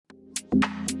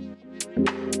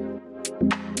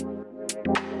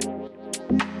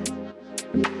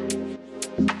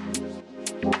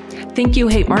Think you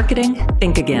hate marketing?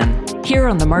 Think again. Here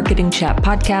on the Marketing Chat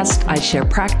podcast, I share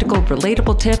practical,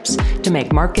 relatable tips to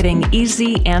make marketing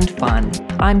easy and fun.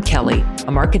 I'm Kelly,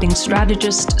 a marketing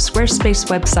strategist, Squarespace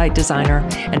website designer,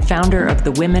 and founder of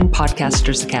the Women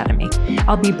Podcasters Academy.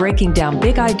 I'll be breaking down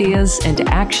big ideas into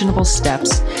actionable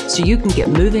steps so you can get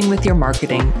moving with your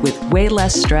marketing with way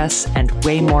less stress and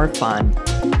way more fun.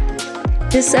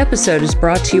 This episode is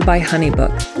brought to you by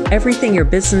HoneyBook, everything your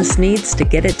business needs to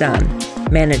get it done.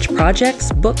 Manage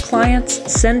projects, book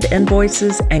clients, send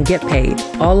invoices, and get paid,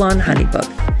 all on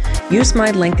HoneyBook. Use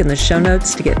my link in the show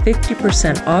notes to get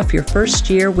 50% off your first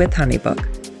year with HoneyBook.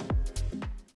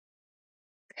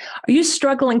 Are you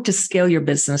struggling to scale your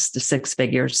business to six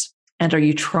figures? And are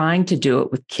you trying to do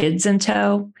it with kids in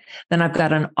tow? Then I've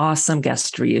got an awesome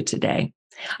guest for you today.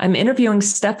 I'm interviewing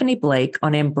Stephanie Blake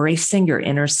on embracing your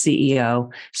inner CEO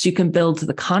so you can build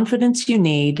the confidence you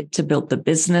need to build the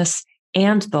business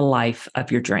and the life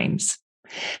of your dreams.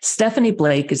 Stephanie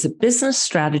Blake is a business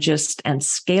strategist and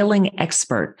scaling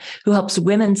expert who helps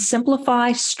women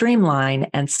simplify, streamline,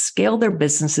 and scale their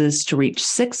businesses to reach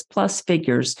 6+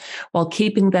 figures while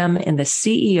keeping them in the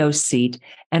CEO seat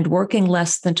and working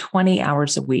less than 20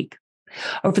 hours a week.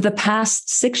 Over the past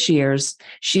 6 years,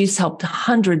 she's helped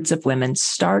hundreds of women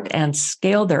start and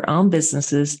scale their own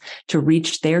businesses to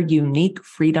reach their unique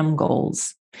freedom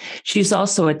goals. She's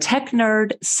also a tech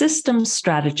nerd, systems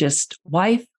strategist,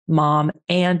 wife, mom,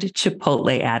 and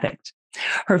Chipotle addict.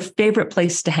 Her favorite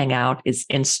place to hang out is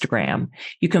Instagram.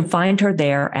 You can find her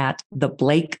there at The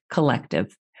Blake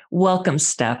Collective. Welcome,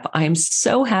 Steph. I am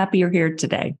so happy you're here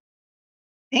today.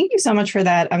 Thank you so much for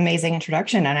that amazing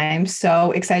introduction. And I'm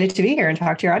so excited to be here and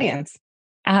talk to your audience.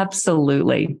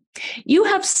 Absolutely. You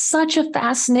have such a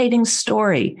fascinating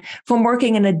story, from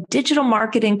working in a digital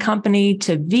marketing company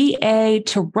to VA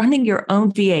to running your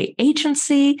own VA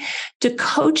agency to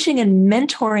coaching and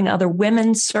mentoring other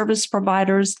women's service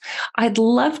providers. I'd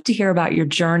love to hear about your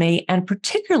journey and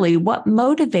particularly what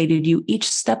motivated you each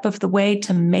step of the way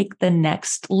to make the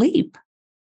next leap.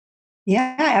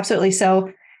 Yeah, absolutely.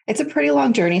 So it's a pretty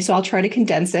long journey, so I'll try to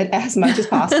condense it as much as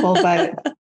possible. But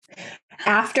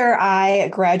after I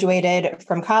graduated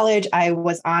from college, I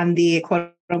was on the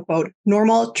quote unquote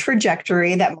normal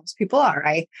trajectory that most people are.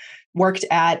 I worked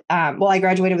at, I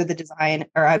graduated with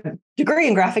a degree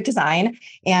in graphic design,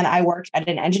 and I worked at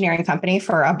an engineering company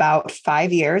for about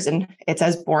 5 years. And it's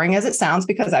as boring as it sounds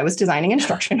because I was designing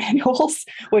instruction manuals,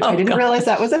 which I didn't realize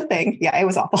that was a thing. Yeah, it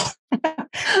was awful.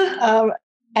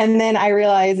 And then I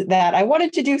realized that I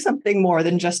wanted to do something more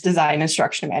than just design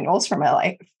instruction manuals for my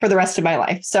life, for the rest of my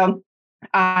life. So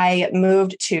I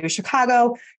moved to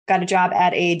Chicago, got a job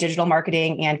at a digital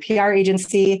marketing and PR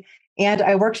agency, and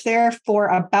I worked there for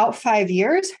about 5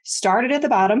 years, started at the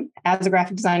bottom as a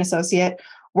graphic design associate,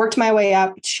 worked my way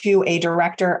up to a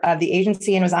director of the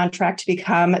agency and was on track to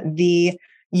become the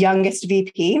youngest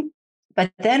VP.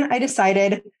 But then I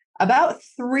decided about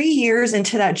 3 years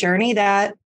into that journey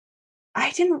that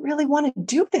I didn't really want to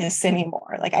do this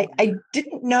anymore. Like I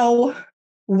didn't know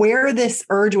where this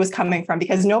urge was coming from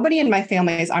because nobody in my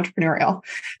family is entrepreneurial.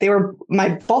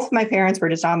 Both my parents were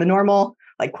just on the normal,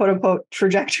 like quote unquote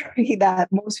trajectory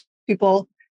that most people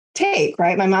take,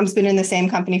 right? My mom's been in the same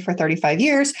company for 35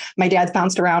 years. My dad's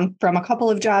bounced around from a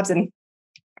couple of jobs, and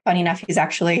funny enough, he's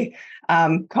actually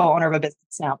co-owner of a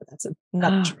business now, but that's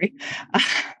another story.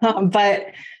 But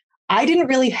I didn't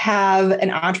really have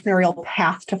an entrepreneurial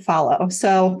path to follow.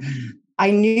 So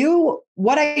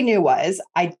what I knew was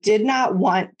I did not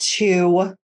want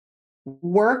to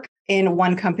work in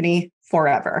one company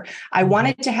forever. I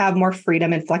wanted to have more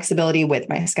freedom and flexibility with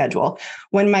my schedule.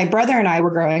 When my brother and I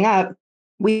were growing up,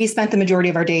 we spent the majority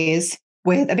of our days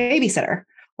with a babysitter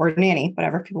or nanny,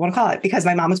 whatever people want to call it, because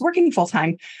my mom was working full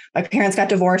time. My parents got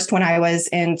divorced when I was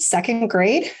in second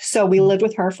grade. So we lived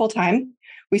with her full time.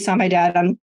 We saw my dad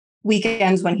on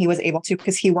weekends when he was able to,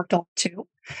 because he worked a lot too.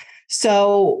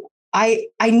 So I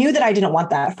knew that I didn't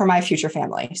want that for my future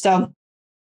family. So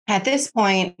at this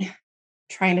point,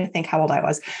 trying to think how old I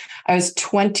was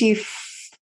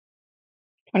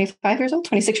 25 years old,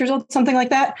 26 years old, something like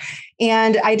that.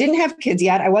 And I didn't have kids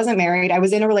yet. I wasn't married. I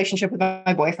was in a relationship with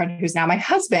my boyfriend, who's now my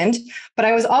husband, but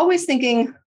I was always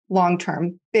thinking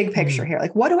long-term, big picture here.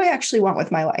 Like, what do I actually want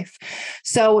with my life?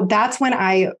 So that's when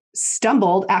I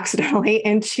stumbled accidentally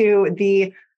into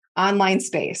the online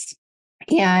space.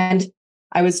 And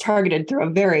I was targeted through a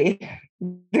very,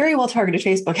 very well-targeted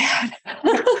Facebook ad.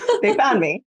 They found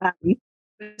me.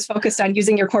 It's focused on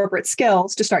using your corporate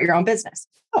skills to start your own business.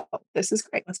 Oh, this is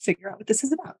great. Let's figure out what this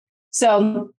is about.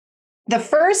 So the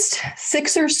first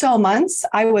 6 or so months,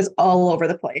 I was all over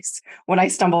the place when I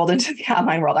stumbled into the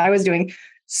online world. I was doing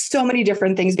so many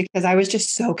different things because I was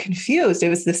just so confused. It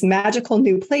was this magical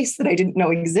new place that I didn't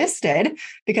know existed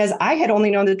because I had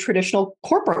only known the traditional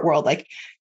corporate world. Like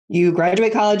you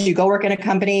graduate college, you go work in a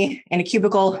company in a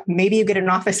cubicle, maybe you get an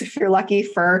office if you're lucky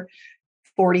for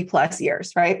 40 plus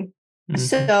years, right? Mm-hmm.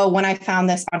 So when I found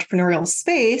this entrepreneurial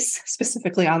space,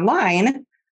 specifically online,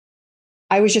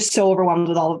 I was just so overwhelmed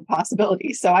with all of the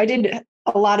possibilities. So I did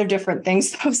a lot of different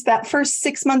things. So that first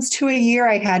 6 months to a year,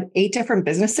 I had 8 different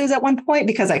businesses at one point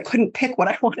because I couldn't pick what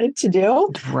I wanted to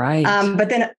do. Right. But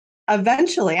then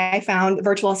eventually I found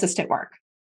virtual assistant work.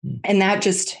 And that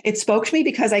just, it spoke to me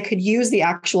because I could use the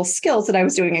actual skills that I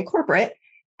was doing in corporate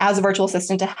as a virtual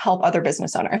assistant to help other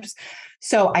business owners.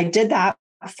 So I did that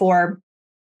for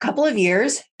a couple of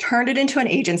years, turned it into an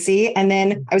agency. And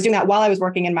then I was doing that while I was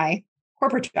working in my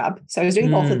corporate job. So I was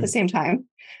doing both at the same time.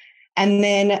 And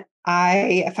then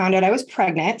I found out I was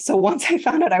pregnant. So once I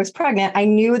found out I was pregnant, I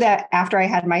knew that after I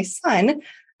had my son,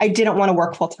 I didn't want to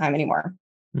work full time anymore.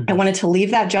 I wanted to leave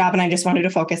that job and I just wanted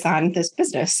to focus on this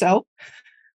business. So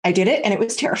I did it and it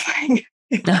was terrifying.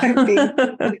 I'm being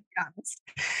honest.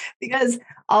 Because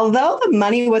although the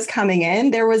money was coming in,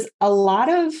 there was a lot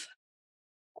of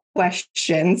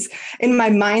questions in my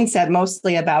mindset,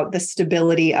 mostly about the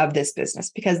stability of this business,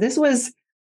 because this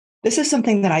is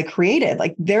something that I created.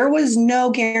 Like there was no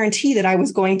guarantee that I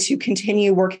was going to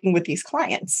continue working with these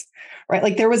clients, right?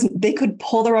 Like they could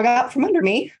pull the rug out from under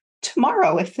me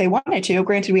tomorrow if they wanted to.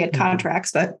 Granted, we had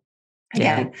contracts, but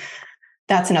again,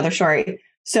 that's another story.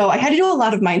 So I had to do a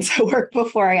lot of mindset work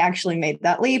before I actually made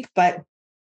that leap, but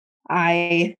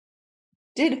I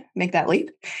did make that leap.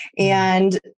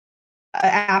 And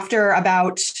after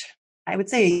about, I would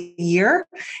say a year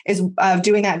of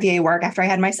doing that VA work after I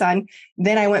had my son,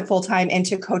 then I went full time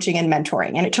into coaching and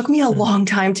mentoring. And it took me a long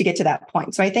time to get to that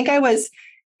point. So I think I was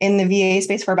in the VA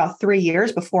space for about 3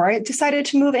 years before I decided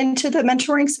to move into the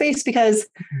mentoring space because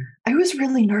I was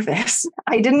really nervous.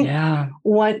 I didn't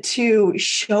want to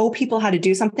show people how to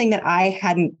do something that I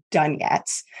hadn't done yet.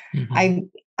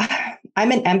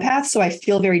 I'm an empath, so I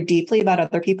feel very deeply about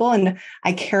other people and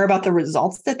I care about the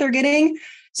results that they're getting.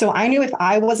 So I knew if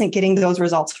I wasn't getting those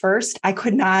results first, I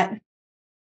could not,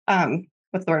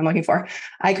 what's the word I'm looking for?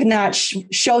 I could not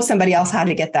show somebody else how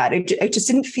to get that. It just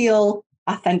didn't feel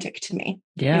authentic to me,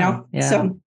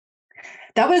 So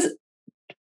that was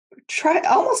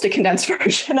almost a condensed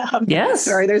version of the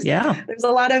story. There's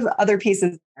a lot of other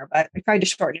pieces there, but I tried to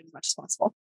shorten it as much as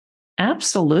possible.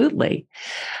 Absolutely.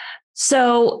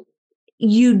 So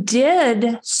you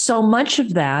did so much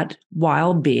of that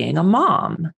while being a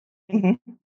mom.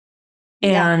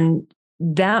 And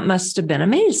that must have been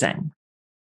amazing.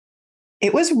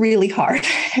 It was really hard.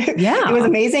 It was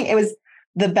amazing. It was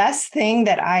the best thing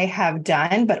that I have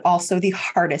done, but also the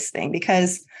hardest thing,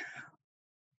 because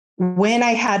when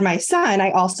I had my son,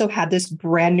 I also had this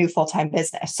brand new full-time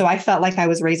business. So I felt like I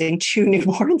was raising 2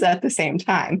 newborns at the same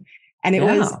time. And it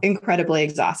was incredibly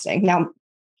exhausting. Now,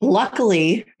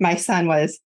 luckily, my son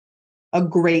was a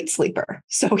great sleeper.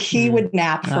 So he would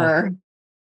nap for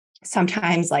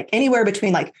sometimes like anywhere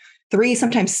between like 3,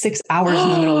 sometimes 6 hours in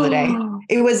the middle of the day.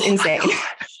 It was insane.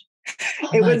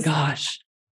 Gosh.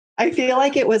 I feel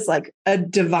like it was like a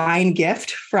divine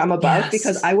gift from above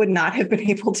because I would not have been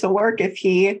able to work if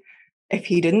he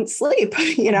didn't sleep,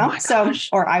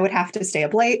 or I would have to stay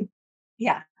up late.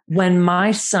 Yeah. When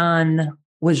my son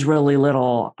was really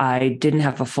little, I didn't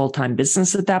have a full-time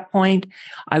business at that point.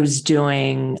 I was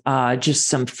doing just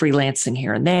some freelancing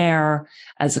here and there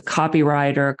as a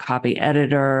copywriter, copy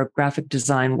editor, graphic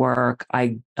design work.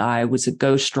 I was a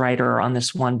ghostwriter on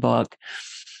this one book,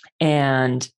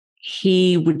 and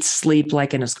he would sleep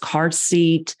like in his car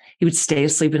seat. He would stay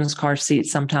asleep in his car seat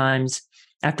sometimes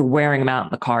after wearing him out in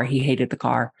the car. He hated the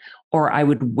car. Or I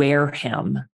would wear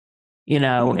him, in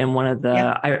one of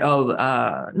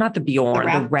the, not the Bjorn,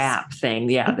 the wrap thing.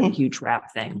 Yeah, the huge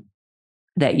wrap thing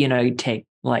that, you'd take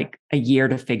like a year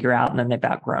to figure out and then they've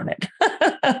outgrown it.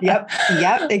 Yep,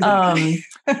 exactly.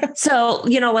 So,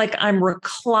 like I'm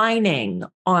reclining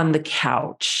on the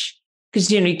couch because,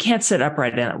 you can't sit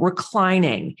upright in it,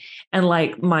 reclining, and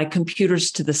like my computer's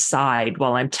to the side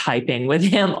while I'm typing with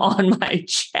him on my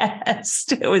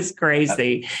chest. It was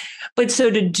crazy. But so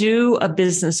to do a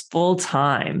business full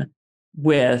time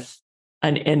with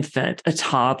an infant, a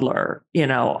toddler,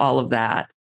 all of that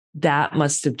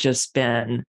must have just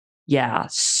been,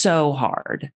 so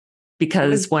hard.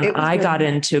 Because when I got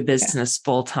into business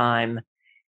full time,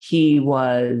 he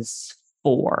was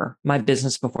 4. My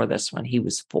business before this one, he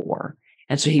was 4.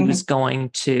 And so he was going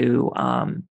to,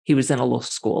 he was in a little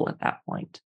school at that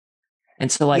point. And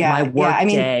so like my work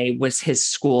day was his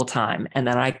school time. And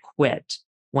then I quit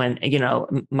when,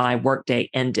 my workday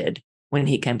ended when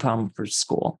he came home from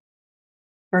school.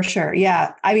 For sure.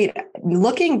 Yeah. I mean,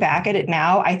 looking back at it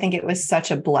now, I think it was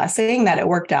such a blessing that it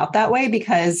worked out that way,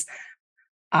 because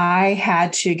I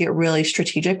had to get really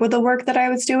strategic with the work that I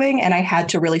was doing, and I had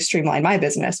to really streamline my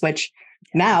business, which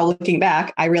now looking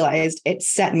back, I realized it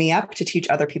set me up to teach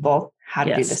other people how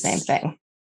to do the same thing.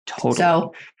 Totally.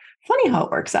 So funny how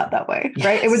it works out that way,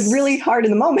 right? It was really hard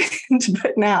in the moment,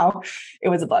 but now it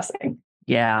was a blessing.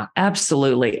 Yeah,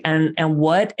 absolutely. And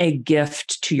what a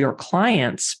gift to your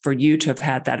clients for you to have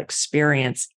had that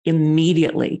experience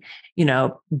immediately,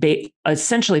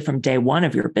 essentially from day one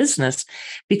of your business,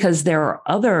 because there are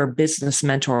other business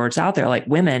mentors out there, like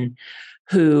women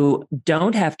who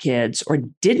don't have kids or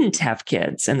didn't have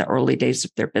kids in the early days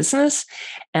of their business.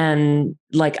 And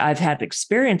like, I've had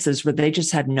experiences where they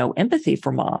just had no empathy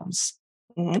for moms.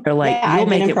 Mm-hmm. They're like, I've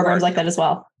been in programs like that as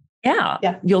well.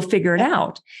 Yeah, you'll figure it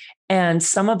out. And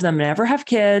some of them never have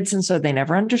kids, and so they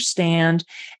never understand.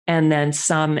 And then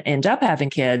some end up having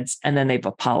kids, and then they've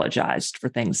apologized for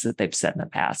things that they've said in the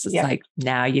past. It's like,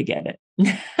 now you get it.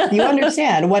 You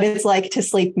understand what it's like to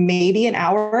sleep maybe an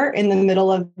hour in the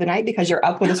middle of the night because you're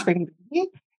up with a screaming baby.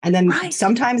 And then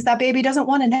sometimes that baby doesn't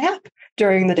want a nap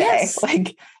during the day.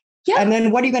 And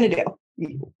then what are you going to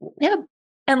do? Yeah.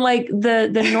 And like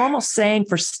the normal saying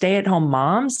for stay-at-home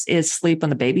moms is sleep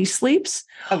when the baby sleeps.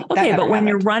 Okay, but when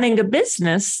you're running a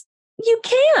business, you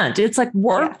can't. It's like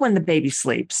work when the baby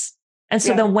sleeps. And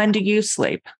so then when do you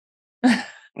sleep?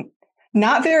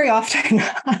 Not very often,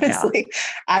 honestly.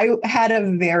 I had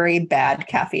a very bad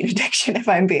caffeine addiction, if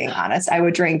I'm being honest. I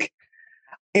would drink,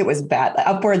 it was bad,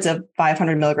 upwards of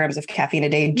 500 milligrams of caffeine a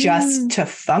day just to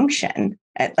function.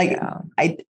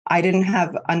 I didn't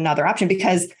have another option,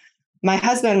 because my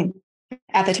husband,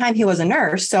 at the time, he was a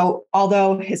nurse. So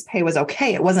although his pay was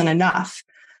okay, it wasn't enough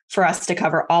for us to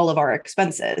cover all of our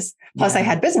expenses. Plus, I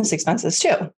had business expenses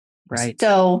too. Right.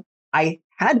 So I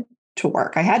had to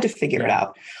work. I had to figure it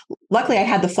out. Luckily, I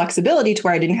had the flexibility to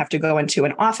where I didn't have to go into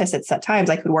an office at set times.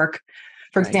 I could work,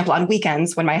 for example, on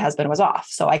weekends when my husband was off.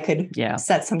 So I could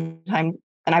set some time,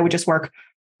 and I would just work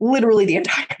literally the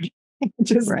entire day,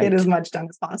 just get as much done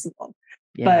as possible.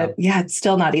 But it's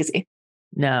still not easy.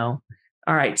 No.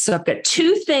 All right. So I've got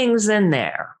two things in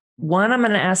there. One I'm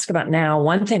going to ask about now.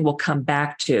 One thing we'll come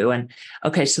back to. And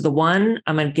okay, so the one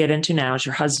I'm going to get into now is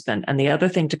your husband. And the other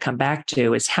thing to come back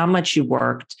to is how much you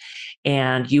worked,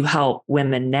 and you help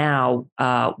women now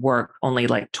work only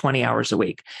like 20 hours a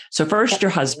week. So first,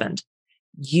 your husband,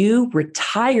 you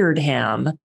retired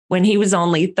him when he was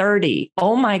only 30.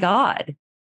 Oh my God.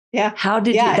 Yeah. How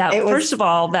did you that? First of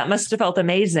all, that must have felt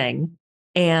amazing.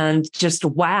 And just,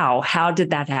 wow, how did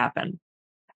that happen?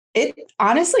 It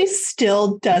honestly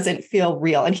still doesn't feel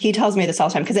real. And he tells me this all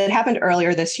the time because it happened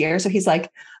earlier this year. So he's like,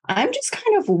 I'm just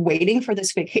kind of waiting for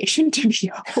this vacation to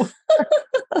be over.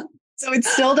 So it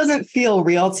still doesn't feel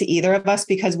real to either of us,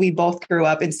 because we both grew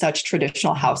up in such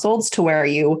traditional households to where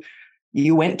you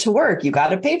went to work, you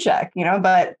got a paycheck,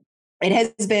 but it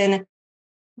has been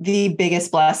the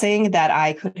biggest blessing that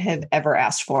I could have ever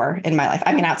asked for in my life.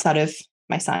 I mean, outside of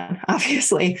my son,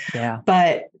 obviously. Yeah.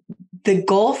 But the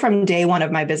goal from day one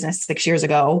of my business 6 years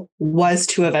ago was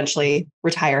to eventually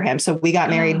retire him. So we got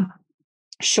married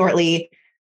shortly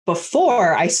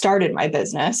before I started my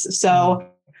business. So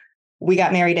we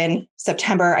got married in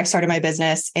September. I started my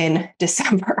business in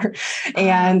December.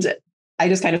 And I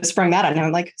just kind of sprung that on him.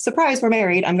 I'm like, surprise, we're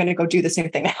married. I'm going to go do this new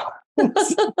thing now.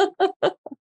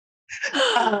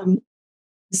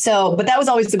 But that was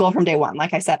always the goal from day one.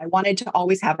 Like I said, I wanted to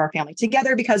always have our family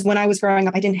together, because when I was growing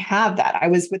up, I didn't have that. I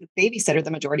was with a babysitter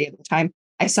the majority of the time.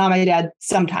 I saw my dad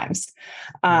sometimes.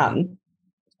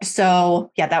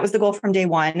 So yeah, that was the goal from day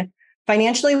one.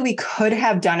 Financially, we could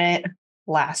have done it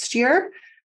last year,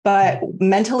 but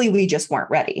mentally we just weren't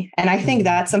ready. And I think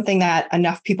that's something that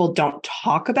enough people don't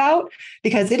talk about,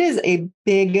 because it is a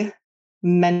big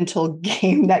mental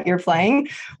game that you're playing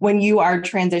when you are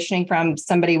transitioning from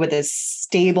somebody with a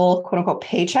stable, quote unquote,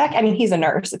 paycheck. I mean, he's a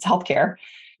nurse, it's healthcare.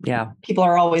 Yeah. People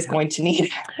are always going to need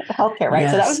healthcare, right?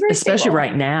 Yes. So that was very especially stable.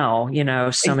 Right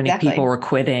now, so many people were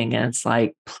quitting, and it's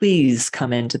like, please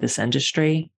come into this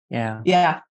industry. Yeah.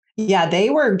 Yeah. Yeah.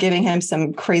 They were giving him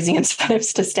some crazy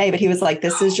incentives to stay, but he was like,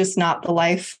 this is just not the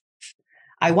life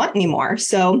I want anymore.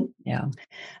 So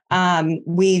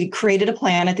we created a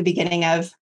plan at the beginning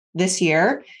of this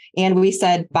year. And we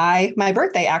said, by my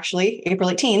birthday, actually, April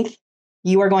 18th,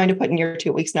 you are going to put in your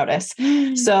 2 weeks notice.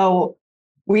 So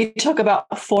we took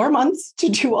about 4 months to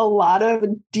do a lot of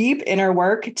deep inner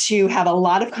work, to have a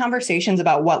lot of conversations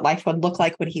about what life would look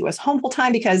like when he was home full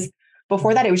time, because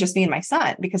before that, it was just me and my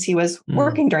son, because he was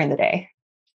working during the day.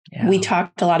 We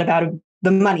talked a lot about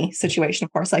the money situation,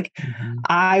 of course. Like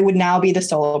I would now be the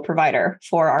solo provider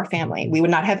for our family. We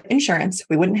would not have insurance.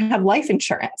 We wouldn't have life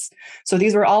insurance. So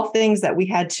these were all things that we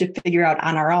had to figure out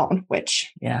on our own,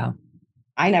 which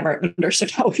I never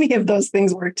understood how any of those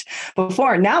things worked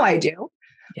before. Now I do.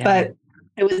 But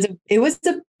it was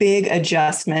a big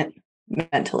adjustment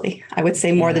mentally, I would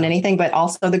say, more than anything, but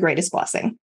also the greatest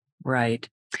blessing. Right.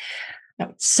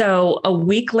 So a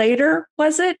week later,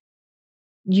 was it?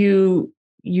 You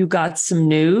got some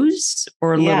news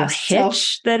or a little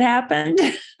hitch that happened?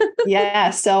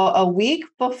 So a week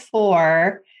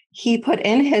before he put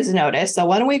in his notice, so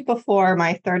 1 week before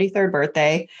my 33rd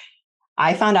birthday,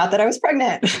 I found out that I was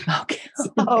pregnant. Okay.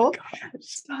 So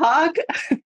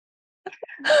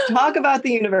talk about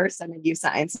the universe sending you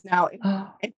signs. Now,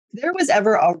 if there was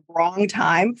ever a wrong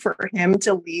time for him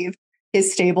to leave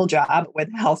his stable job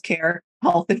with healthcare,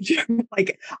 health insurance,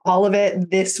 like all of it,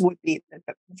 this would be the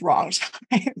wrong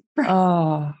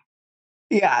time.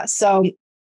 So,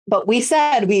 but we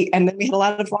said and then we had a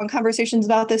lot of long conversations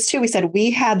about this too. We said,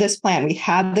 we had this plan. We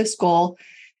had this goal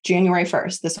January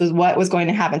 1st. This was what was going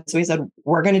to happen. So we said,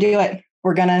 we're going to do it.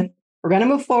 We're going to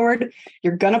move forward.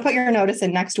 You're going to put your notice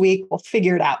in next week. We'll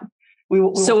figure it out.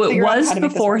 So it was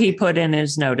before he put in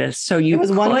his notice. So you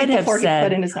could have said,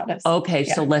 put in his notice. Okay,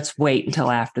 so let's wait until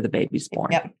after the baby's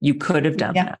born. You could have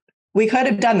done that. We could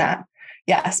have done that.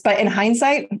 Yes. But in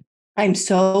hindsight, I'm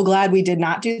so glad we did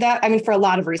not do that. I mean, for a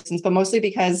lot of reasons, but mostly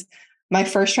because my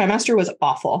first trimester was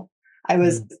awful. I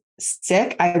was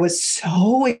sick. I was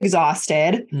so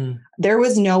exhausted. There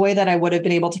was no way that I would have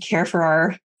been able to care for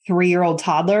our 3-year-old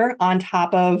toddler on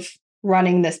top of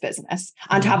running this business,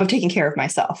 on top of taking care of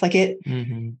myself. Like it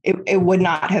would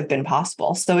not have been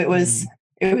possible. So it was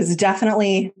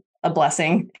definitely a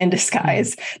blessing in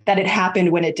disguise that it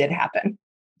happened when it did happen.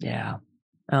 Yeah.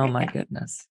 Oh my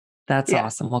goodness. That's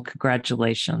awesome. Well,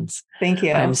 congratulations. Thank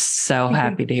you. I'm so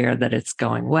happy to hear that it's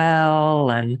going well.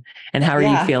 And how are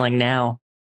you feeling now?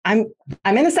 I'm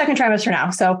in the second trimester now,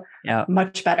 so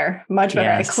much better.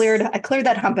 Yes. I cleared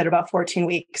that hump at about 14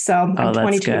 weeks, so I'm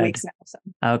 22 weeks now. So.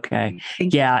 Okay,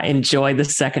 enjoy the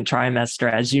second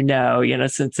trimester, as you know,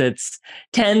 since it's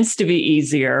tends to be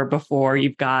easier before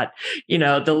you've got, the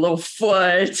little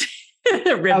foot.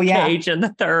 Rib cage in the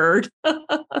third.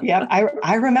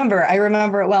 I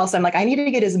remember it well. So I'm like, I need to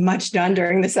get as much done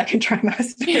during the second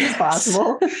trimester as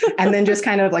possible, and then just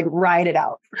kind of like ride it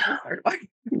out for the third one.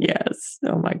 Yes.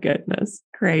 Oh my goodness.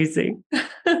 Crazy.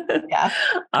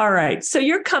 All right. So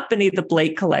your company, the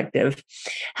Blake Collective,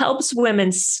 helps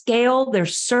women scale their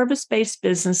service-based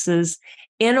businesses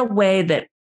in a way that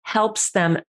helps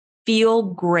them feel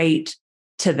great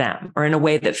to them, or in a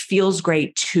way that feels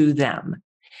great to them.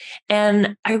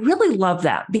 And I really love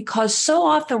that, because so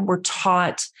often we're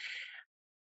taught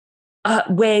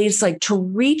ways like to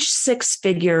reach 6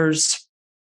 figures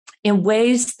in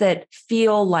ways that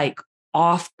feel like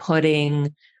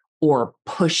off-putting or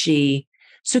pushy.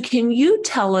 So can you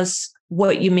tell us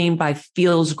what you mean by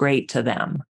feels great to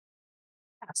them?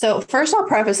 So first, I'll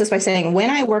preface this by saying, when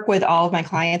I work with all of my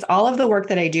clients, all of the work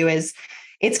that I do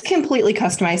it's completely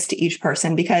customized to each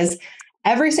person, because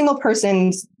every single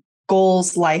person's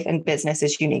goals, life, and business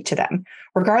is unique to them.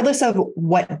 Regardless of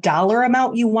what dollar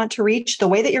amount you want to reach, the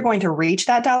way that you're going to reach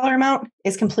that dollar amount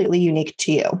is completely unique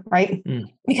to you, right?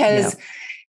 Because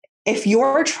if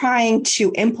you're trying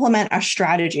to implement a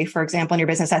strategy, for example, in your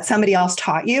business that somebody else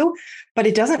taught you, but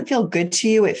it doesn't feel good to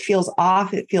you, it feels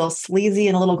off, it feels sleazy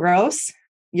and a little gross,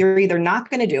 you're either not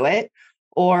going to do it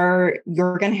or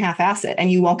you're going to half-ass it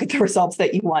and you won't get the results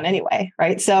that you want anyway,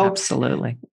 right? So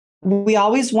absolutely. We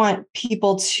always want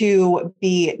people to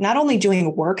be not only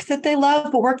doing work that they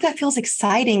love, but work that feels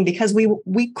exciting, because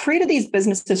we created these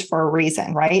businesses for a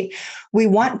reason, right? We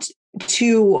want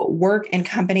to work in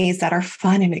companies that are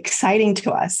fun and exciting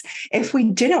to us. If we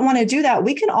didn't want to do that,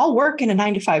 we can all work in a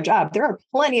 9-to-5 job. There are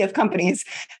plenty of companies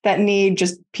that need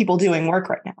just people doing work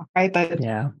right now, right? But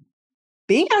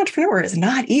being an entrepreneur is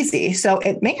not easy. So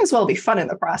it may as well be fun in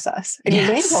the process. And you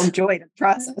may as well enjoy the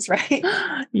process, right?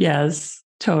 Yes.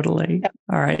 Totally.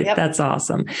 All right. That's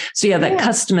awesome. So that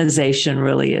customization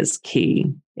really is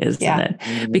key, isn't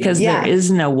it? Because there is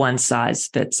no one size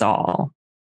fits all.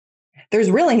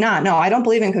 There's really not. No, I don't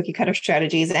believe in cookie cutter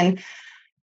strategies. And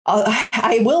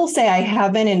I will say I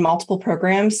have been in multiple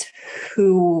programs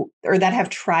that have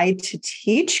tried to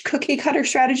teach cookie cutter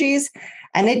strategies,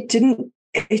 and it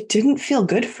didn't feel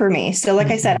good for me. So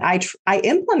like I said, I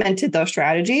implemented those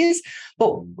strategies,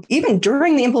 but even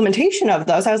during the implementation of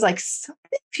those, I was like, something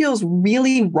feels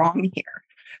really wrong here.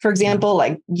 For example,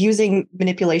 like using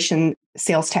manipulation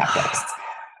sales tactics.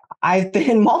 I've been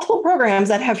in multiple programs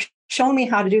that have shown me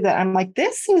how to do that. I'm like,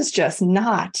 this is just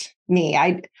not me.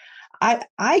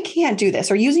 I can't do this.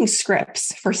 Or using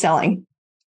scripts for selling.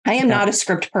 I am not a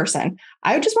script person.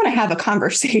 I just want to have a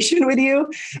conversation with you.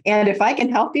 And if I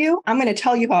can help you, I'm going to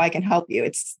tell you how I can help you.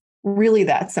 It's really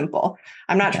that simple.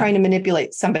 I'm not trying to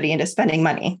manipulate somebody into spending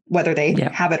money, whether they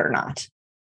have it or not.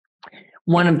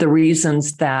 One of the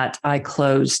reasons that I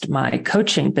closed my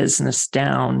coaching business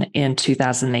down in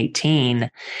 2018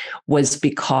 was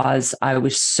because I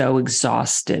was so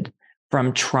exhausted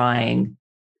from trying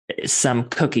some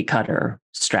cookie cutter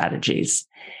strategies.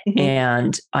 Mm-hmm.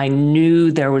 And I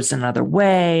knew there was another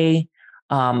way.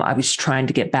 I was trying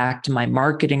to get back to my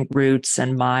marketing roots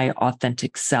and my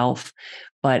authentic self.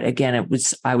 But again,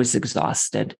 I was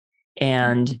exhausted.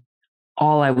 And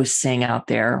all I was seeing out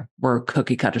there were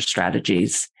cookie cutter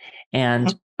strategies.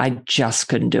 And I just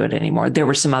couldn't do it anymore. There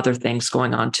were some other things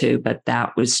going on too, but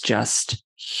that was just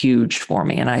huge for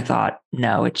me. And I thought,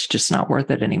 no, it's just not worth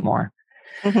it anymore.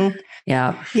 Mm-hmm.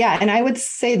 Yeah. Yeah. And I would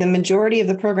say the majority of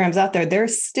the programs out there, they're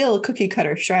still cookie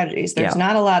cutter strategies. There's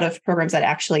not a lot of programs that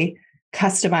actually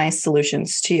customize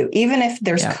solutions to you. Even if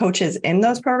there's coaches in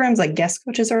those programs, like guest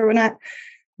coaches or whatnot.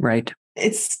 Right.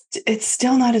 It's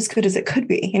still not as good as it could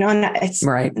be, and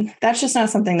that's just not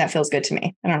something that feels good to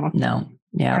me. I don't know. No.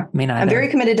 Yeah. Me neither. I'm very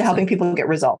committed to helping people get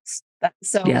results.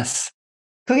 Yes.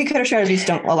 Cookie cutter strategies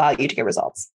don't allow you to get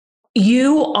results.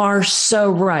 You are so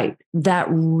right. That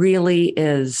really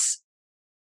is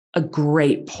a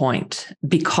great point,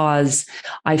 because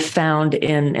I found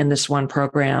in this one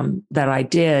program that I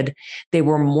did, they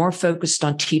were more focused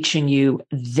on teaching you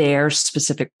their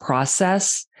specific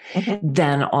process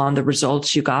than on the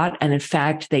results you got. And in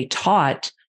fact, they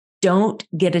taught, don't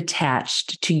get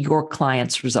attached to your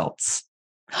client's results.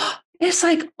 It's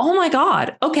like, oh my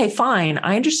God, okay, fine.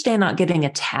 I understand not getting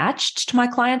attached to my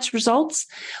client's results,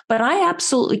 but I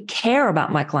absolutely care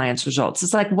about my client's results.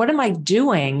 It's like, what am I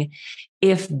doing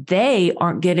if they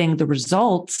aren't getting the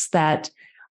results that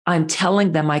I'm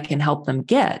telling them I can help them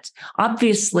get?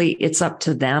 Obviously, it's up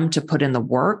to them to put in the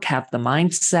work, have the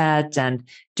mindset, and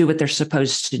do what they're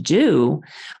supposed to do.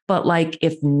 But like,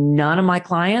 if none of my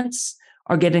clients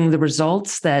are getting the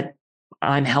results that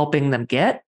I'm helping them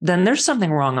get, then there's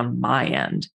something wrong on my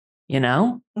end,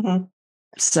 Mm-hmm.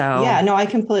 So yeah, no, I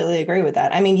completely agree with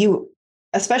that. I mean,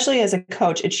 especially as a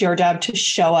coach, it's your job to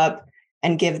show up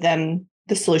and give them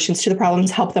the solutions to the problems,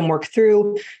 help them work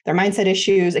through their mindset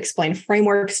issues, explain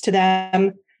frameworks to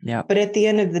them. Yeah. But at the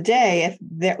end of the day, if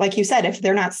they're, like you said, if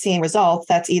they're not seeing results,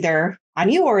 that's either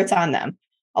on you or it's on them.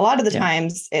 A lot of the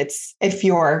times it's, if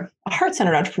you're a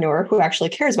heart-centered entrepreneur who actually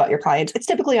cares about your clients, it's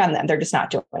typically on them. They're just not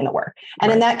doing the work.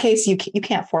 And in that case, you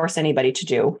can't force anybody to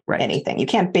do anything. You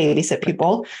can't babysit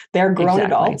people. They're grown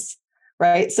adults,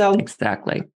 right? So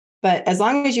exactly. But as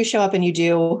long as you show up and you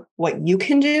do what you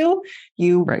can do,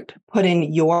 you put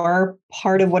in your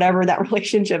part of whatever that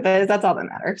relationship is, that's all that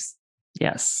matters.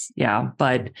 Yes. Yeah.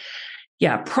 But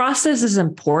yeah, process is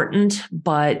important,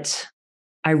 but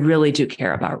I really do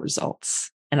care about results.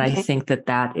 And I think that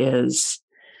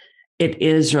it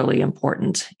is really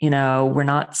important. We're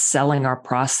not selling our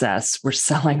process, we're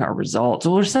selling our results.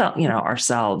 We're selling,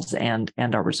 ourselves and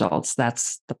our results.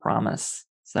 That's the promise.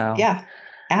 So yeah,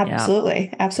 absolutely.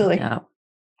 Yeah. Absolutely. Yeah.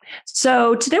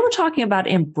 So today we're talking about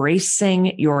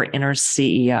embracing your inner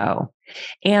CEO.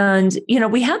 And,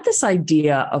 we have this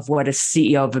idea of what a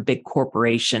CEO of a big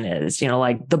corporation is,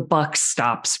 like the buck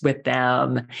stops with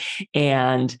them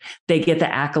and they get the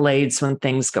accolades when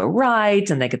things go right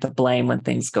and they get the blame when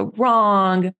things go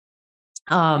wrong.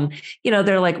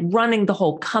 They're like running the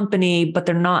whole company, but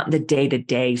they're not the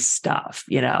day-to-day stuff,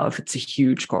 if it's a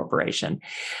huge corporation.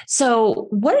 So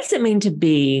what does it mean to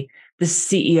be the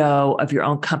CEO of your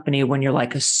own company when you're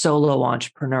like a solo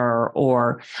entrepreneur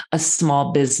or a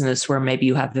small business where maybe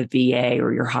you have a VA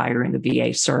or you're hiring a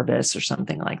VA service or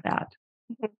something like that?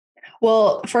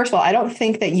 Well, first of all, I don't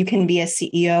think that you can be a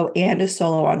CEO and a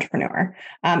solo entrepreneur.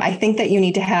 I think that you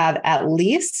need to have at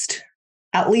least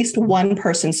one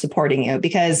person supporting you,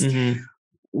 because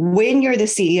when you're the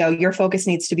CEO, your focus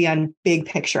needs to be on big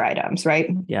picture items, right?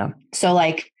 Yeah. So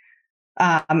like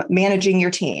managing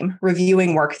your team,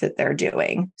 reviewing work that they're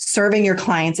doing, serving your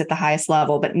clients at the highest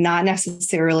level, but not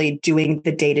necessarily doing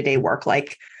the day-to-day work,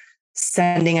 like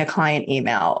sending a client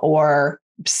email or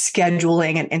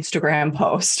scheduling an Instagram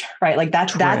post, right? Like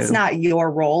that's not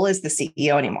your role as the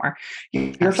CEO anymore.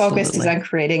 Your focus is on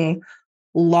creating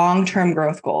long-term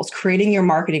growth goals, creating your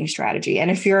marketing strategy. And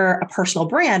if you're a personal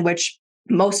brand, which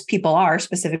most people are,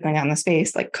 specifically on the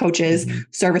space, like coaches,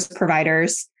 service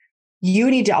providers,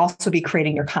 you need to also be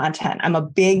creating your content. I'm a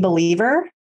big believer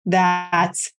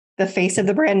that The face of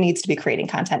the brand needs to be creating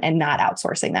content and not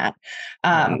outsourcing that,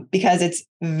 because it's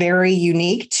very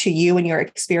unique to you and your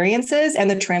experiences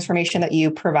and the transformation that you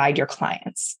provide your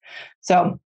clients.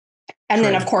 So, and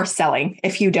then of course, selling,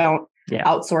 if you don't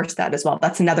outsource that as well,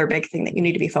 that's another big thing that you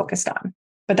need to be focused on.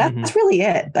 But that's really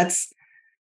it. That's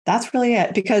really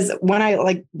it. Because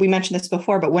when we mentioned this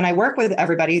before, but when I work with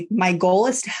everybody, my goal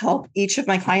is to help each of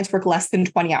my clients work less than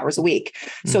 20 hours a week.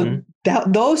 So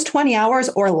those 20 hours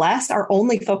or less are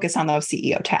only focused on those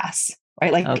CEO tasks,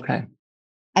 right?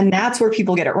 And that's where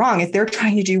people get it wrong. If they're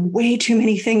trying to do way too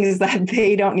many things that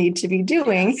they don't need to be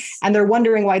doing, and they're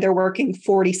wondering why they're working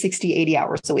 40, 60, 80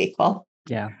 hours a week. Well,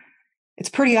 it's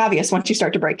pretty obvious once you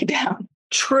start to break it down.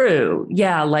 True.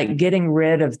 Yeah. Like getting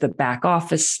rid of the back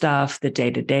office stuff, the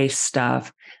day-to-day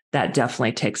stuff, that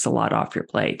definitely takes a lot off your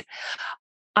plate.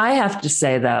 I have to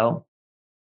say though,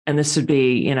 and this would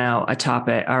be, a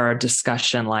topic or a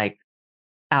discussion like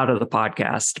out of the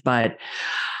podcast, but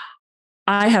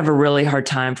I have a really hard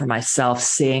time for myself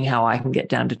seeing how I can get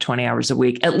down to 20 hours a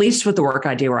week, at least with the work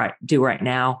I do right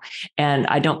now. And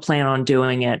I don't plan on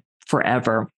doing it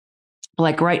forever.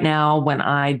 Like right now, when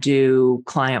I do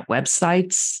client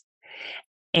websites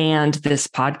and this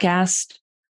podcast,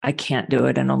 I can't do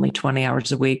it in only 20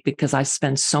 hours a week because I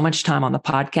spend so much time on the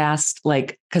podcast,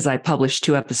 because I publish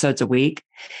 2 episodes a week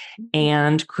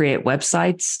and create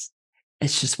websites.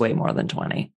 It's just way more than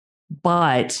 20.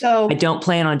 But I don't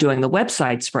plan on doing the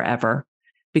websites forever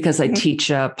because I teach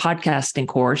a podcasting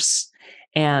course,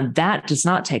 and that does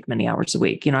not take many hours a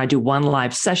week. I do 1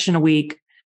 live session a week.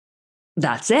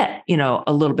 That's it,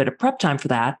 a little bit of prep time for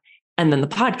that. And then the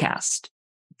podcast,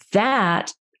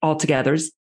 that altogether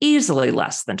is easily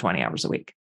less than 20 hours a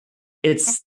week.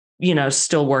 It's,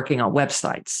 still working on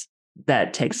websites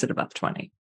that takes it above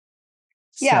 20.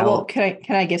 Yeah. So, well, can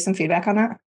I give some feedback on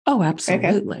that? Oh,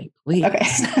 absolutely. Please. Okay.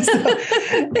 So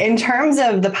in terms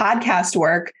of the podcast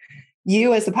work,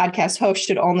 you as the podcast host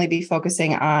should only be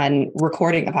focusing on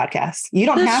recording a podcast. You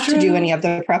don't have to do any of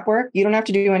the prep work. You don't have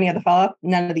to do any of the follow-up,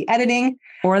 none of the editing.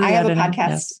 Or the editing. I have a podcast.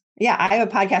 Yes. Yeah, I have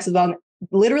a podcast as well.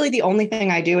 Literally the only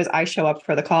thing I do is I show up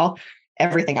for the call.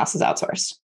 Everything else is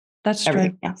outsourced. That's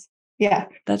Everything true. else. Yeah.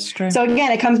 That's true. So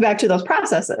again, it comes back to those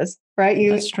processes, right?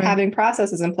 You having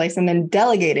processes in place and then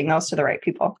delegating those to the right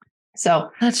people.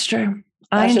 So that's true.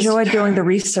 I enjoy doing the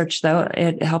research, though.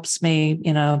 It helps me,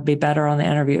 be better on the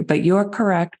interview. But you're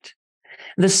correct.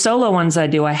 The solo ones I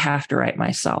do, I have to write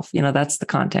myself. That's the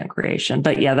content creation.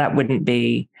 But yeah, that wouldn't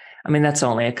be, that's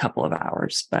only a couple of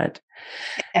hours. But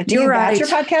do you batch your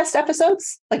podcast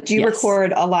episodes? Do you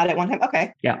record a lot at one time?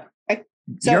 Okay. Yeah. Okay.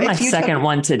 So you're my second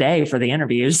one today for the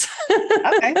interviews.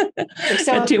 Okay.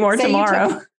 So 2 more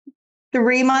tomorrow.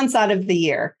 3 months out of the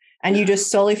year. And you just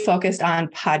solely focused on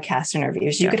podcast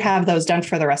interviews. You could have those done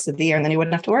for the rest of the year, and then you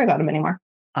wouldn't have to worry about them anymore.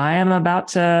 I am about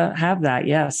to have that.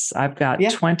 Yes. I've got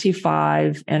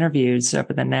 25 interviews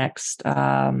over the next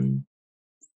 5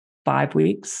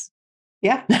 weeks.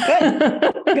 Yeah.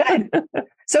 Good. Good.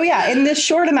 So in this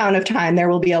short amount of time, there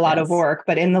will be a lot of work,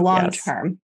 but in the long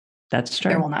term, that's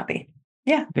true. There will not be.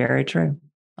 Yeah. Very true.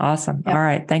 Awesome. All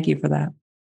right. Thank you for that.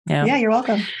 Yeah, you're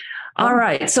welcome. All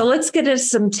right. So let's get into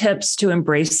some tips to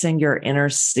embracing your inner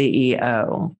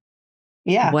CEO.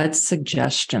 Yeah. What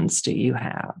suggestions do you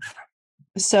have?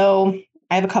 So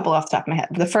I have a couple off the top of my head.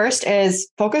 The first is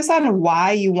focus on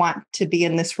why you want to be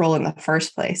in this role in the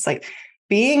first place.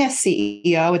 Being a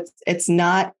CEO, it's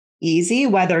not easy,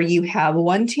 whether you have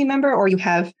 1 team member or you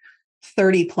have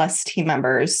 30 plus team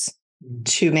members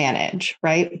to manage,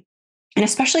 right? And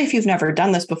especially if you've never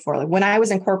done this before. When I was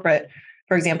in corporate,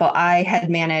 for example, I had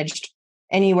managed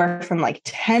anywhere from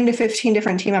 10 to 15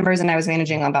 different team members, and I was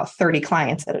managing about 30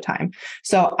 clients at a time.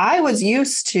 So I was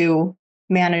used to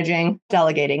managing,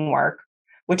 delegating work,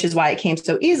 which is why it came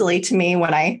so easily to me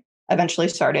when I eventually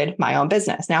started my own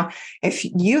business. Now, if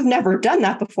you've never done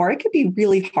that before, it could be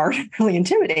really hard and really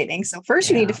intimidating. So first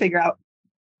you need to figure out,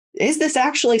 is this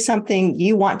actually something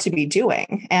you want to be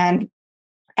doing? And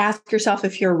ask yourself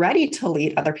if you're ready to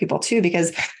lead other people too,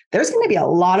 because there's going to be a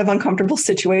lot of uncomfortable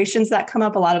situations that come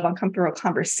up, a lot of uncomfortable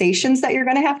conversations that you're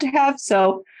going to have.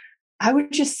 So I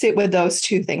would just sit with those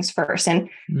 2 things first. And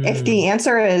if the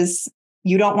answer is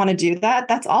you don't want to do that,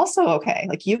 that's also okay.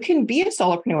 You can be a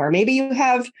solopreneur. Maybe you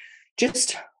have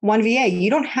just 1 VA. You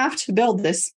don't have to build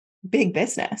this big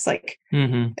business.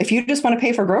 If you just want to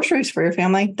pay for groceries for your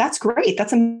family, that's great.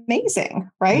 That's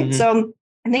amazing. Right. So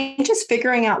and then just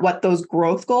figuring out what those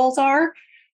growth goals are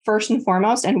first and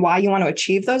foremost, and why you want to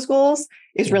achieve those goals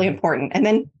is really important. And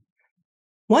then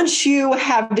once you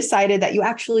have decided that you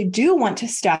actually do want to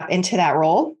step into that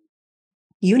role,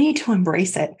 you need to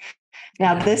embrace it.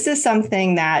 Now, this is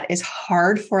something that is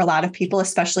hard for a lot of people,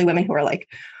 especially women who are like,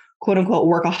 quote unquote,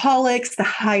 workaholics, the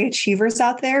high achievers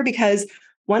out there, because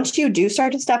once you do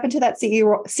start to step into that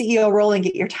CEO role and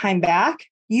get your time back,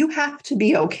 you have to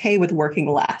be okay with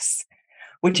working less,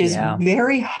 which is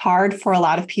very hard for a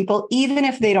lot of people, even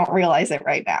if they don't realize it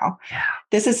right now.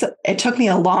 It took me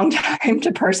a long time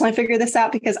to personally figure this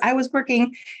out because I was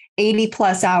working 80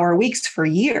 plus hour weeks for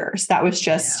years. That was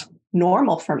just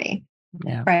normal for me.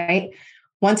 Right.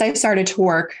 Once I started to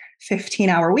work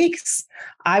 15-hour weeks,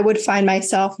 I would find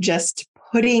myself just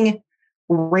putting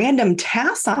random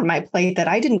tasks on my plate that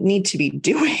I didn't need to be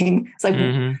doing. It's like,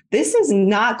 this is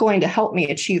not going to help me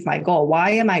achieve my goal.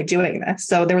 Why am I doing this?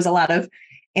 So there was a lot of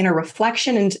inner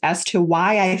reflection as to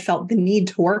why I felt the need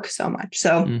to work so much.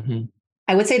 So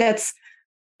I would say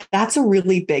that's a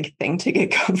really big thing to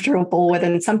get comfortable with,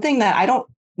 and something that I don't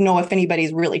know if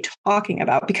anybody's really talking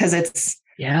about, because it's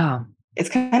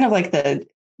kind of like the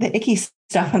icky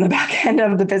stuff on the back end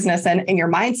of the business and in your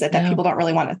mindset that people don't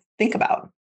really want to think about.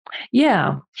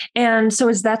 Yeah. And so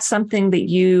is that something that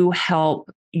you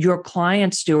help your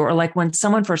clients do? Or like when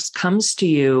someone first comes to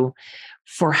you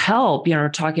for help,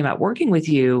 talking about working with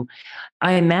you,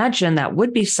 I imagine that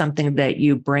would be something that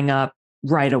you bring up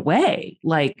right away.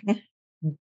 Like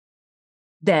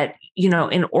that,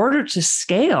 in order to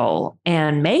scale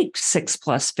and make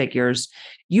 6+ figures,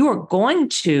 you are going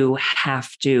to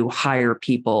have to hire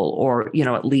people or,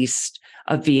 at least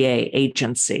a VA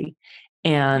agency.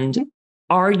 And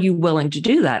are you willing to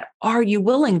do that? Are you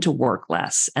willing to work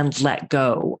less and let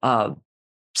go of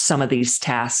some of these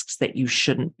tasks that you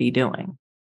shouldn't be doing?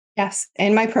 Yes.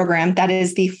 In my program, that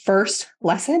is the first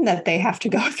lesson that they have to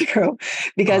go through,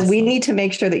 because we need to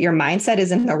make sure that your mindset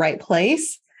is in the right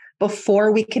place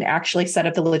before we can actually set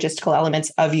up the logistical elements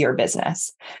of your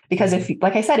business. Because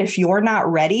like I said, if you're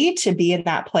not ready to be in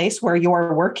that place where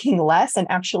you're working less and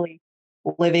actually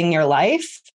living your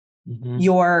life,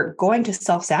 you're going to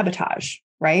self-sabotage,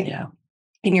 right? Yeah.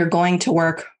 And you're going to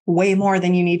work way more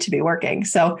than you need to be working.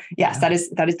 So yes, that is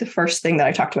the first thing that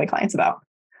I talk to my clients about.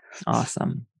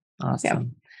 Awesome. Yeah.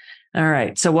 All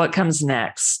right. So what comes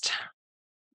next?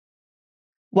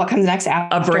 What comes next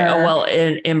after?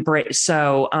 Embrace.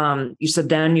 So you said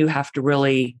then you have to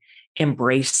really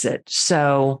embrace it.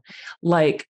 So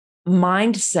like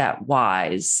mindset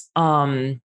wise,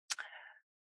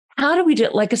 how do we do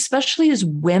it? Like, especially as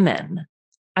women,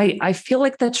 I feel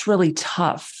like that's really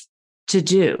tough to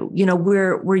do.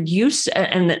 We're used to,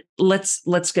 and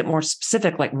let's get more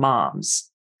specific, like moms.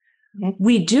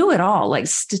 We do it all. Like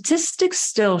statistics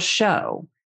still show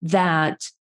that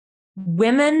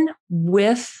women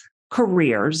with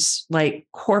careers, like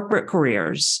corporate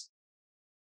careers,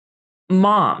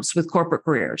 moms with corporate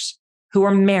careers who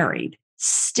are married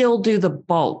still do the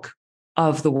bulk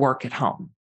of the work at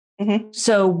home.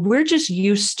 So we're just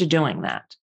used to doing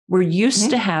that. We're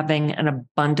used to having an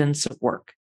abundance of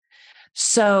work.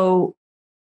 So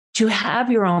to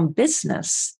have your own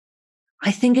business, I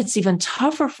think it's even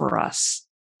tougher for us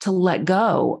to let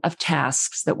go of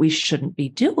tasks that we shouldn't be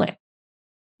doing.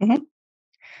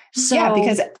 So, yeah,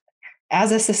 because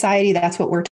as a society, that's what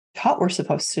we're taught we're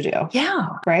supposed to do. Yeah.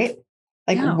 Right?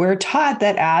 Like we're taught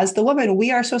that as the woman,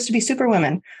 we are supposed to be super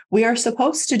women. We are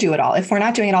supposed to do it all. If we're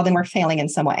not doing it all, then we're failing in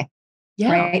some way.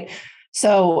 Yeah. Right.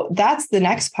 So that's the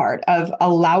next part of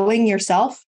allowing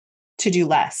yourself to do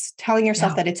less, telling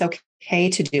yourself that it's okay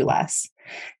to do less,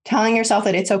 telling yourself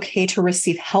that it's okay to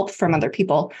receive help from other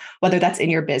people, whether that's in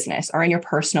your business or in your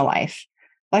personal life.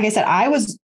 Like I said, I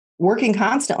was working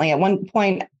constantly. At one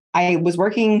point, I was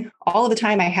working all of the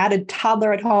time. I had a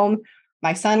toddler at home.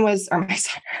 My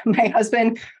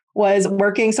husband was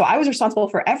working. So I was responsible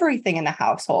for everything in the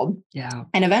household. Yeah.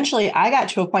 And eventually I got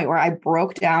to a point where I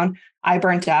broke down, I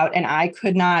burnt out, and I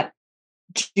could not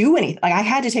do anything. Like I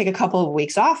had to take a couple of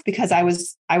weeks off because I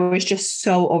was just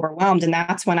so overwhelmed. And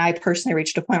that's when I personally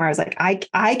reached a point where I was like,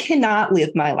 I cannot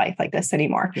live my life like this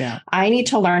anymore. Yeah. I need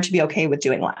to learn to be okay with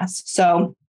doing less.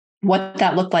 So what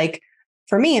that looked like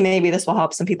for me, and maybe this will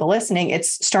help some people listening,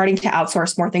 it's starting to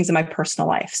outsource more things in my personal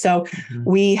life. So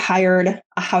we hired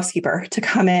a housekeeper to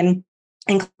come in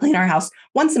and clean our house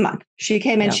once a month. She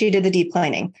came in, she did the deep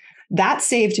cleaning. That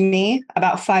saved me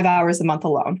about 5 hours a month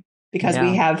alone, because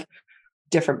we have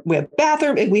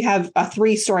bathroom, we have a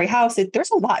 3-story house.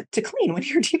 There's a lot to clean when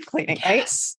you're deep cleaning, right?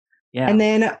 Yeah. And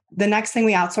then the next thing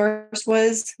we outsourced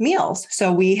was meals.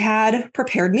 So we had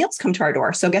prepared meals come to our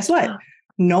door. So guess what?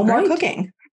 No more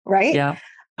cooking, right? Yeah.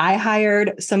 I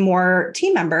hired some more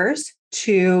team members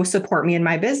to support me in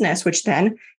my business, which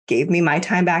then gave me my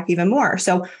time back even more.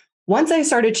 So once I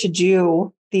started to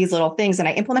do these little things and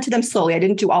I implemented them slowly, I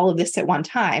didn't do all of this at one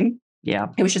time. Yeah.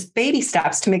 It was just baby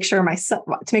steps to make sure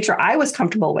I was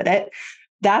comfortable with it.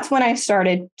 That's when I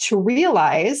started to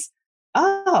realize,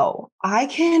 oh,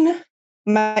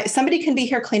 somebody can be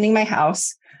here cleaning my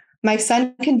house. My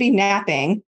son can be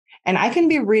napping and I can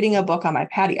be reading a book on my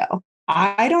patio.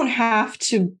 I don't have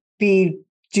to be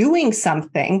doing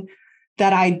something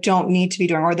that I don't need to be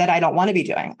doing or that I don't want to be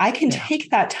doing. I can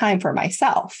take that time for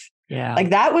myself. Yeah. Like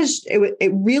that was,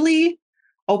 it really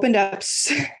opened up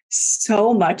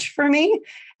so much for me.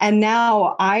 And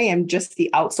now I am just the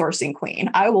outsourcing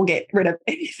queen. I will get rid of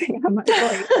anything on my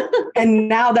plate. And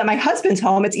now that my husband's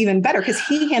home, it's even better because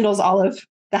he handles all of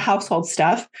the household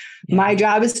stuff. Yeah. My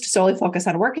job is to solely focus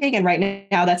on working. And right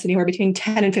now that's anywhere between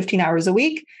 10 and 15 hours a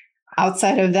week.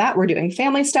 Outside of that, we're doing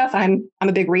family stuff. I'm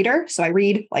a big reader. So I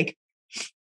read like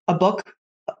a book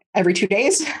every 2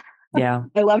 days. Yeah.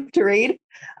 I love to read.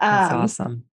 That's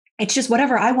awesome. It's just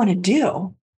whatever I want to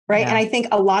do. Right. Yeah. And I think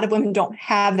a lot of women don't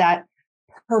have that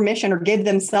permission or give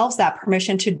themselves that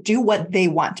permission to do what they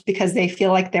want because they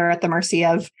feel like they're at the mercy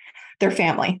of their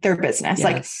family, their business. Yes.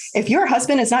 Like if your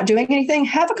husband is not doing anything,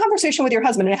 have a conversation with your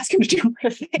husband and ask him to do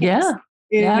more things. Yeah.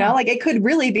 You know, like it could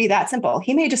really be that simple.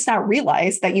 He may just not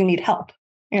realize that you need help,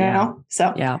 you know?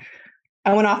 So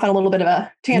I went off on a little bit of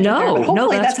a tangent there, but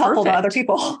hopefully that's helpful to other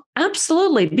people.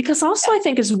 Absolutely. Because also I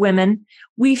think as women,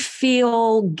 we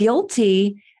feel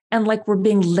guilty and like we're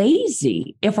being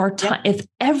lazy if our time, if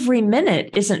every minute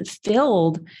isn't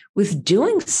filled with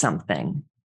doing something,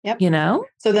 you know?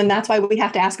 So then that's why we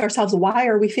have to ask ourselves, why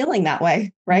are we feeling that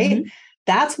way? Right. Mm-hmm.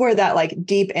 That's where that like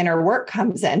deep inner work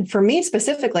comes in. For me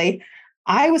specifically,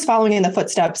 I was following in the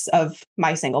footsteps of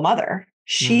my single mother.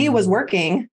 She was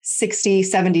working 60,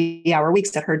 70-hour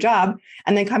weeks at her job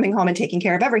and then coming home and taking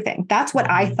care of everything. That's what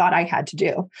I thought I had to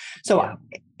do. So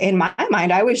in my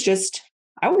mind, I was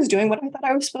doing what I thought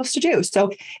I was supposed to do.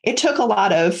 So it took a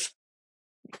lot of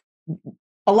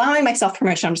allowing myself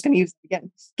permission. I'm just going to use it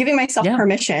again, giving myself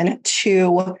permission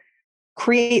to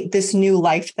create this new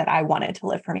life that I wanted to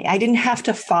live for me. I didn't have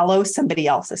to follow somebody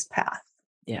else's path.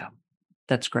 Yeah.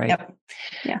 That's great. Yep.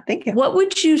 Yeah. Thank you. What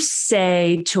would you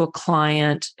say to a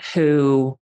client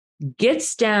who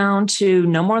gets down to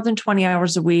no more than 20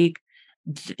 hours a week?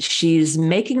 She's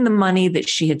making the money that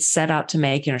she had set out to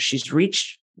make. You know, she's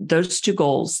reached those two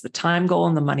goals, the time goal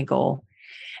and the money goal.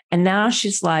 And now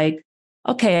she's like,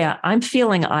 okay, I'm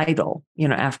feeling idle, you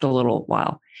know, after a little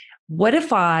while. What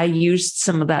if I used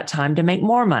some of that time to make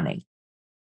more money?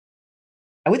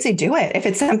 I would say do it. If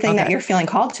it's something that you're feeling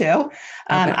called to.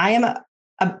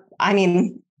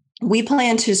 We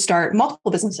plan to start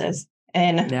multiple businesses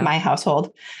in my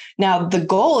household. Now, the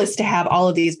goal is to have all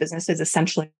of these businesses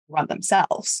essentially run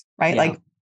themselves, right? Yeah. Like,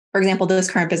 for example, this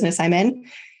current business I'm in,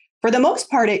 for the most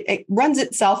part, it runs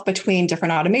itself between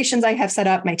different automations I have set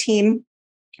up, my team,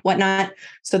 whatnot.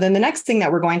 So then the next thing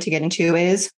that we're going to get into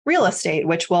is real estate,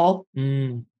 which will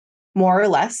more or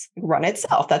less run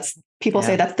itself. People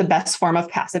say that's the best form of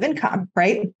passive income,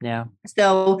 right? Yeah.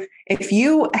 So if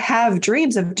you have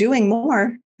dreams of doing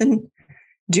more, then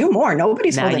do more.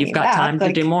 Nobody's holding you back. You've got time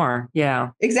to do more. Yeah.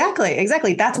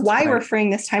 Exactly. That's why we're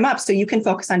freeing this time up so you can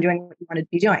focus on doing what you want to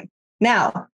be doing.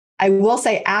 Now, I will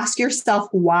say, ask yourself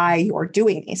why you're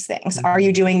doing these things. Mm-hmm. Are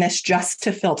you doing this just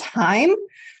to fill time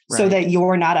so that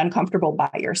you're not uncomfortable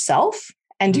by yourself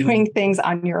and doing things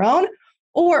on your own?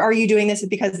 Or are you doing this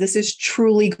because this is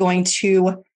truly going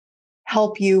to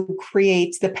help you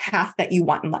create the path that you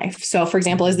want in life? So, for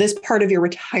example, is this part of your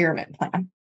retirement plan?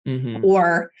 Mm-hmm.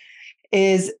 Or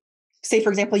say, for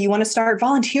example, you want to start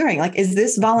volunteering. Like, is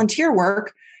this volunteer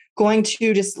work going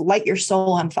to just light your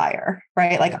soul on fire,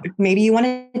 right? Like maybe you want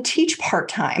to teach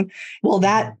part-time. Well,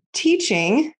 that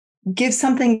teaching gives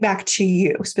something back to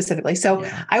you specifically. So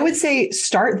I would say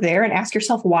start there and ask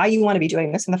yourself why you want to be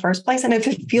doing this in the first place. And if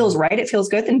it feels right, it feels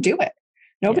good, then do it.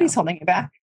 Nobody's holding you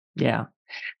back. Yeah.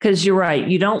 Because you're right.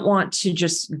 You don't want to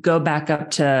just go back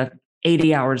up to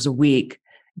 80 hours a week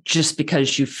just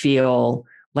because you feel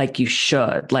like you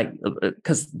should, like,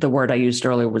 because the word I used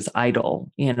earlier was idle,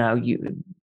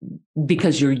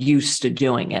 because you're used to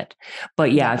doing it.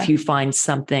 But if you find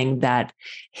something that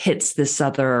hits this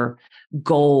other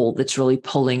goal that's really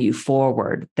pulling you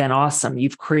forward, then awesome.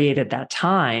 You've created that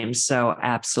time. So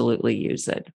absolutely use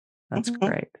it. That's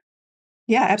great.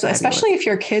 Yeah, absolutely. Fabulous. Especially if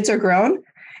your kids are grown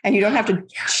and you don't have to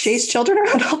chase children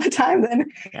around all the time,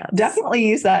 then definitely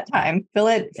use that time. Fill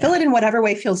it in whatever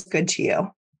way feels good to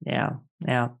you. Yeah.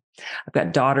 Yeah. I've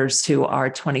got daughters who are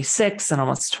 26 and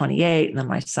almost 28, and then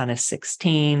my son is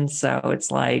 16. So it's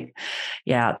like,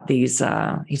 he's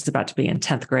about to be in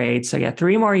 10th grade. So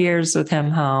 3 more years with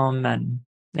him home, and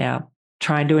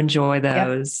trying to enjoy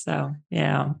those.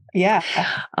 Yep.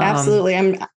 So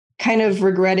absolutely. kind of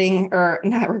regretting, or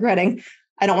not regretting.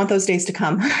 I don't want those days to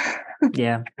come.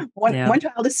 Yeah. One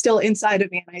child is still inside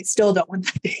of me, and I still don't want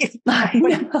that day. I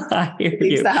hear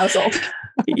you. The household.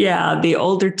 Yeah. The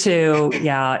older two.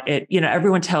 Yeah.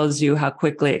 Everyone tells you how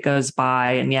quickly it goes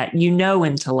by, and yet,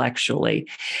 intellectually,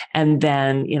 and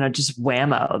then, just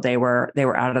whammo, they were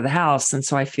out of the house. And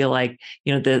so I feel like,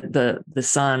 the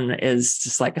son is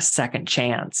just like a second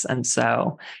chance. And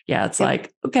so, yeah, it's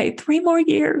like, okay, 3 more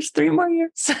years.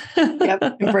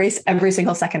 Yep. Embrace every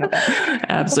single second of it.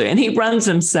 Absolutely. And he runs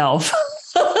himself.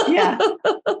 Yeah.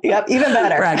 Yep. Even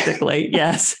better. Practically.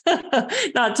 Yes.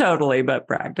 Not totally, but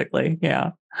practically.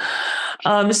 Yeah.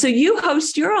 So you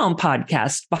host your own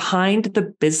podcast, Behind the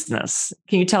Business.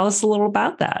 Can you tell us a little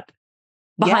about that?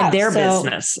 Behind their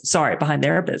business.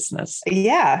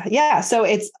 Yeah. Yeah. So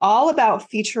it's all about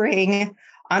featuring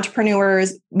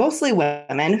entrepreneurs, mostly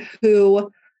women,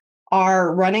 who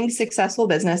are running successful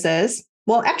businesses.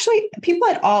 Well, actually,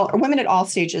 women at all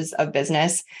stages of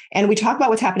business. And we talk about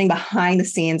what's happening behind the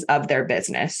scenes of their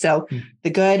business. So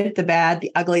the good, the bad,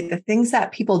 the ugly, the things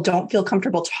that people don't feel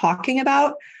comfortable talking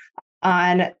about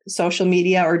on social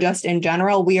media or just in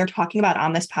general, we are talking about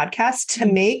on this podcast to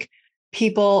make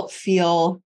people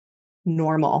feel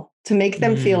normal, to make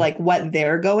them feel like what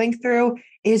they're going through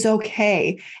is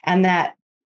okay. And that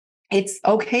it's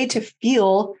okay to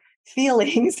feel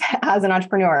feelings as an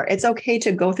entrepreneur. It's okay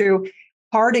to go through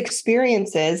hard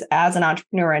experiences as an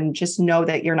entrepreneur and just know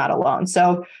that you're not alone.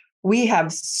 So we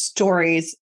have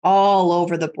stories all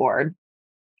over the board.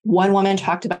 One woman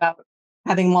talked about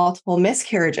having multiple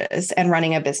miscarriages and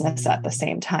running a business at the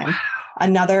same time.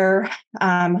 Another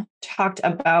talked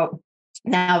about,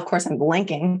 now, of course, I'm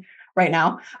blanking right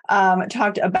now,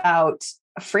 talked about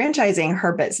franchising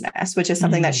her business, which is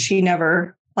something that she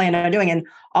never planned on doing, and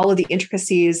all of the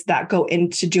intricacies that go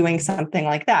into doing something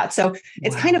like that. So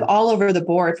it's kind of all over the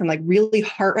board, from like really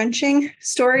heart-wrenching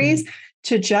stories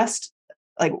to just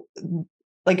like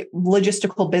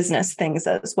logistical business things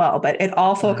as well. But it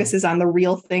all focuses on the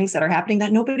real things that are happening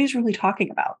that nobody's really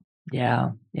talking about.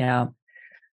 Yeah. Yeah.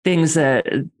 Things that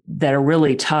are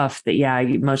really tough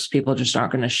that, most people just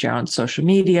aren't going to share on social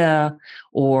media,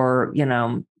 or,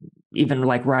 even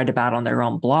like write about on their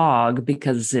own blog,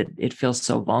 because it feels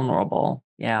so vulnerable.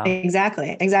 Yeah,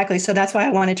 exactly. So that's why I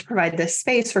wanted to provide this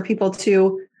space for people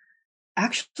to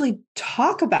actually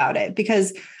talk about it,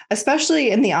 because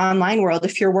especially in the online world,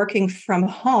 if you're working from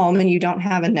home and you don't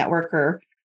have a network or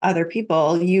other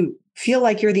people, you feel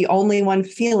like you're the only one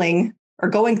feeling or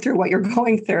going through what you're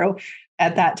going through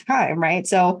at that time. Right.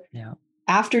 So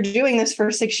after doing this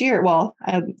for 6 years,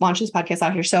 I launched this podcast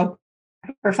last year. So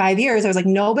for 5 years, I was like,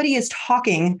 nobody is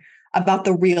talking about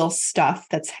the real stuff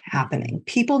that's happening.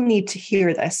 People need to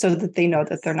hear this so that they know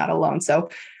that they're not alone. So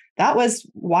that was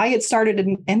why it started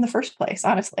in the first place,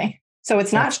 honestly. So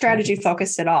it's not strategy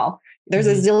focused at all. There's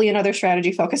a zillion other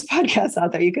strategy focused podcasts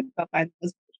out there. You can go find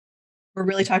those. We're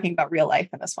really talking about real life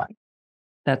in this one.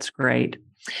 That's great.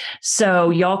 So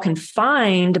y'all can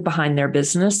find Behind Their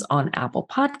Business on Apple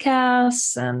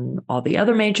Podcasts and all the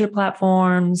other major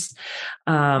platforms.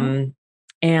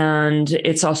 And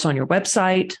it's also on your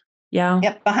website. Yeah.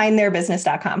 Yep.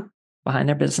 BehindTheirBusiness.com.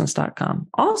 BehindTheirBusiness.com.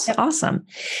 Awesome.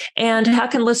 And how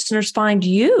can listeners find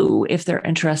you if they're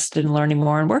interested in learning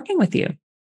more and working with you?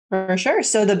 For sure.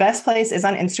 So the best place is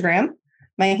on Instagram.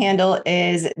 My handle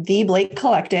is The Blake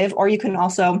Collective, or you can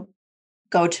also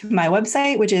go to my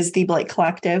website, which is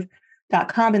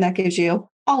TheBlakeCollective.com. And that gives you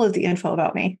all of the info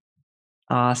about me.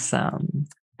 Awesome.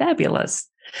 Fabulous.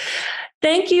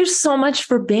 Thank you so much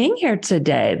for being here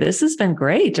today. This has been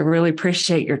great. I really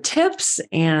appreciate your tips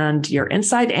and your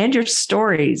insight and your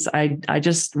stories. I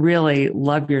just really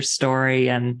love your story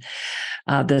and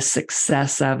the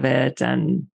success of it.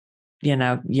 And,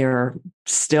 you're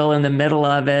still in the middle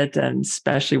of it, and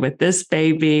especially with this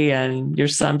baby and your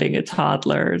son being a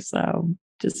toddler. So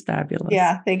just fabulous.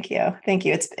 Yeah. Thank you.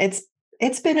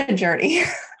 It's been a journey.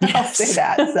 I'll say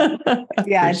that. So,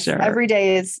 yeah, sure. Every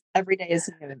day is new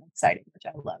and exciting, which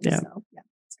I love. Yeah. So yeah,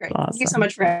 it's great. Awesome. Thank you so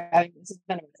much for having me. This has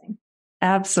been amazing.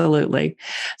 Absolutely.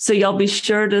 So y'all be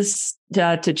sure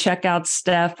to check out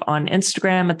Steph on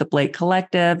Instagram at The Blake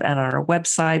Collective, and on her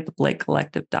website,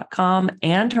 TheBlakeCollective.com,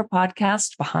 and her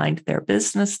podcast,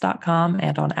 BehindTheirBusiness.com,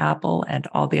 and on Apple and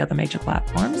all the other major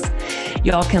platforms.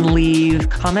 Y'all can leave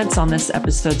comments on this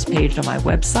episode's page on my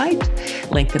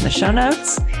website, link in the show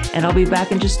notes, and I'll be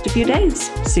back in just a few days.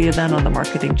 See you then on the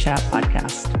Marketing Chat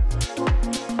podcast.